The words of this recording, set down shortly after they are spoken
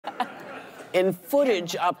In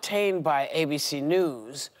footage obtained by ABC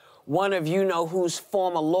News, one of you-know-who's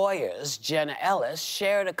former lawyers, Jenna Ellis,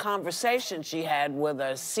 shared a conversation she had with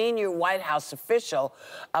a senior White House official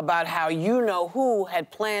about how you-know-who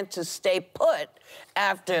had planned to stay put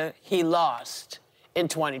after he lost in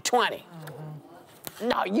 2020.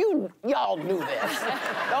 No, y'all knew this.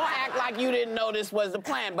 Don't act like you didn't know this was the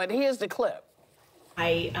plan, but here's the clip.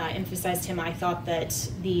 I emphasized to him I thought that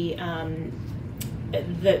the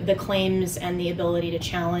claims and the ability to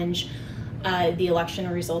challenge the election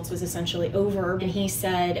results was essentially over. And he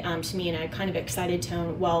said to me in a kind of excited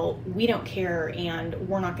tone, well, we don't care and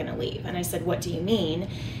we're not going to leave. And I said, what do you mean?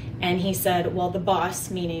 And he said, well, the boss,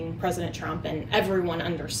 meaning President Trump, and everyone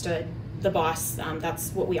understood the boss,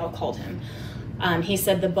 that's what we all called him. He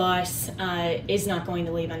said the boss is not going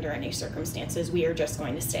to leave under any circumstances. We are just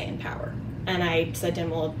going to stay in power. And I said to him,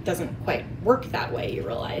 well, it doesn't quite work that way, you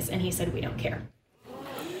realize. And he said, we don't care.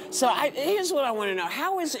 So here's what I want to know.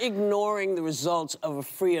 How is ignoring the results of a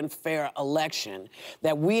free and fair election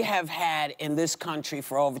that we have had in this country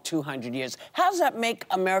for over 200 years, how does that make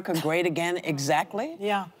America great again exactly?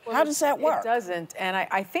 Yeah. Well, how does that work? It doesn't. And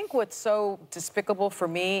I think what's so despicable for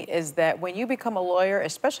me is that when you become a lawyer,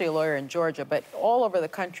 especially a lawyer in Georgia, but all over the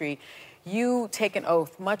country, you take an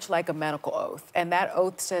oath, much like a medical oath. And that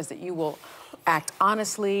oath says that you will act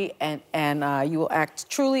honestly and you will act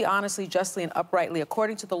truly, honestly, justly, and uprightly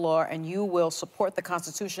according to the law, and you will support the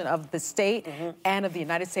Constitution of the state and of the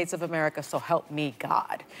United States of America, so help me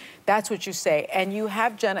God. That's what you say. And you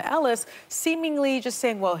have Jenna Ellis seemingly just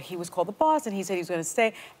saying, well, he was called the boss and he said he was going to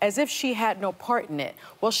stay, as if she had no part in it.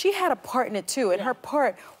 Well, she had a part in it too, and her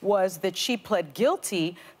part was that she pled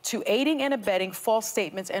guilty to aiding and abetting false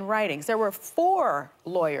statements and writings. There were 4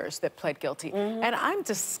 lawyers that pled guilty, and I'm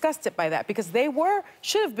disgusted by that because they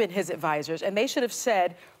should have been his advisors, and they should have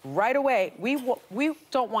said right away, we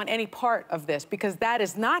don't want any part of this because that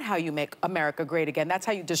is not how you make America great again. That's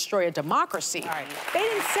how you destroy a democracy. Right. They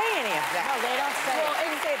didn't say any of that. No, they don't say Well, they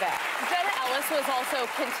didn't say that. Jenna Ellis was also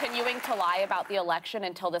continuing to lie about the election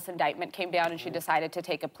until this indictment came down and she decided to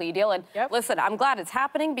take a plea deal. And listen, I'm glad it's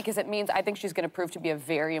happening because it means I think she's going to prove to be a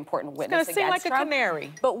very important witness against Trump. It's going to sing like a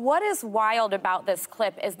canary. But what is wild about this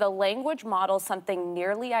clip is the language models something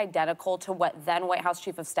nearly identical to what then White House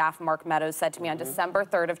Chief of Staff Mark Meadows said to me on December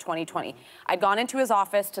 3rd of 2020. I'd gone into his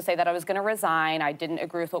office to say that I was going to resign. I didn't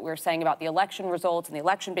agree with what we were saying about the election results and the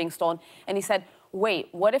election being stolen. And he said, wait,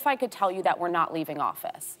 what if I could tell you that we're not leaving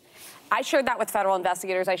office? I shared that with federal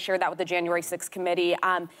investigators. I shared that with the January 6th committee.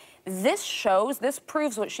 This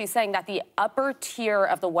proves what she's saying, that the upper tier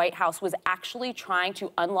of the White House was actually trying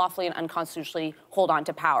to unlawfully and unconstitutionally hold on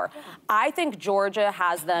to power. I think Georgia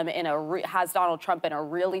has Donald Trump in a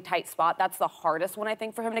really tight spot. That's the hardest one, I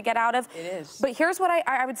think, for him to get out of. It is. But here's what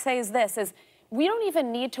I would say is this, we don't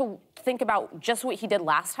even need to think about just what he did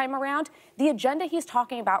last time around. The agenda he's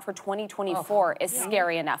talking about for 2024 is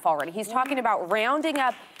scary enough already. He's talking about rounding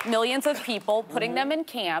up millions of people, putting them in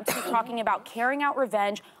camps. He's talking about carrying out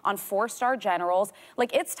revenge on 4-star generals.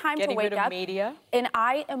 Like, it's time to wake up. Media. And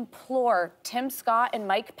I implore Tim Scott and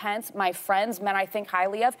Mike Pence, my friends, men I think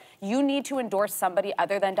highly of, you need to endorse somebody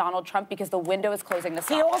other than Donald Trump because the window is closing this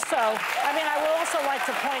He also, I would also like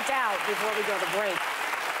to point out before we go to break,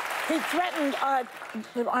 he threatened,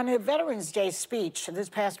 on a Veterans Day speech this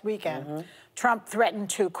past weekend, Trump threatened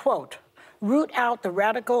to, quote, root out the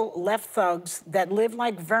radical left thugs that live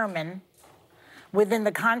like vermin within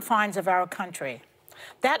the confines of our country.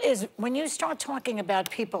 That is, when you start talking about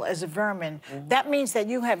people as a vermin, that means that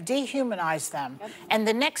you have dehumanized them. And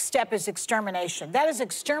the next step is extermination. That is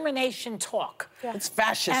extermination talk. It's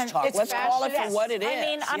fascist talk. Let's call it for what it is. I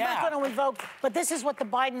mean, I'm not going to invoke, but this is what the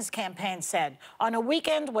Biden's campaign said. On a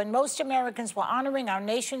weekend when most Americans were honoring our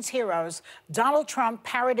nation's heroes, Donald Trump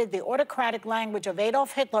parroted the autocratic language of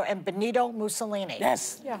Adolf Hitler and Benito Mussolini.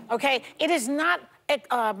 Yes. Yeah. Okay? It is not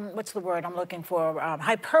what's the word I'm looking for?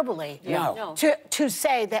 Hyperbole. No. To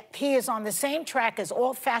say that he is on the same track as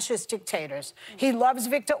all fascist dictators. He loves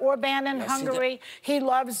Viktor Orban in Hungary. He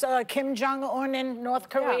loves Kim Jong-un in North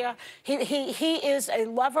Korea. He is a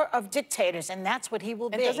lover of dictators, and that's what he will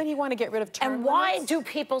be. And doesn't he want to get rid of term limits? And why limits? do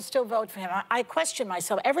people still vote for him? I question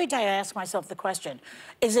myself. Every day I ask myself the question,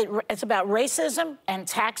 it's about racism and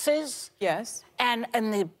taxes? Yes. And in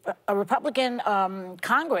the Republican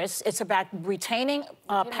Congress, it's about retaining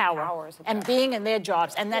power and being in their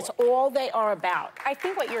jobs, and that's all they are about. I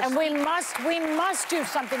think what you're saying... And we must do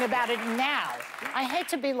something about it now. I hate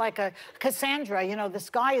to be like a Cassandra, you know, the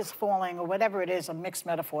sky is falling or whatever it is, a mixed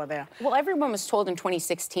metaphor there. Well, everyone was told in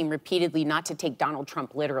 2016 repeatedly not to take Donald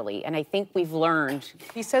Trump literally, and I think we've learned.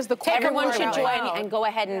 He says the Everyone should join out. and go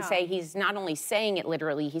ahead and say he's not only saying it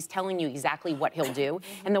literally, he's telling you exactly what he'll do.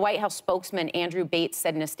 And the White House spokesman, Andrew Bates,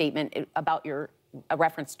 said in a statement about a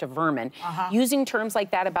reference to vermin. Using terms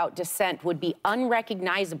like that about dissent would be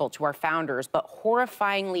unrecognizable to our founders, but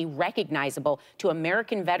horrifyingly recognizable to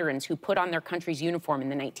American veterans who put on their country's uniform in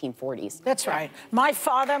the 1940s. That's right. My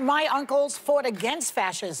father, my uncles fought against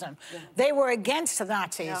fascism. They were against the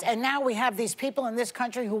Nazis. And now we have these people in this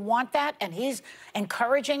country who want that, and he's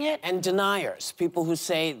encouraging it. And deniers, people who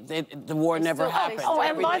say that the war never happened. Oh,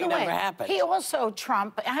 and by the way, never happened. he also,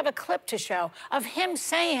 Trump, I have a clip to show of him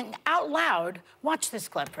saying out loud, watch this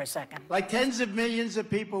clip for a second. Like tens of millions of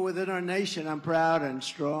people within our nation, I'm proud and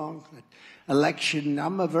strong.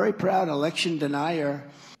 I'm a very proud election denier.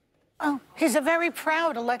 Oh, he's a very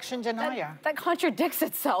proud election denier. That contradicts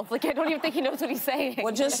itself. Like, I don't even think he knows what he's saying.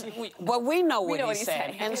 Well, we know what he's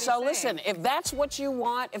saying. And so, listen, if that's what you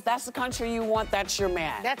want, if that's the country you want, that's your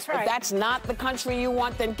man. That's right. If that's not the country you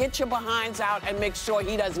want, then get your behinds out and make sure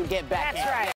he doesn't get back in. That's right.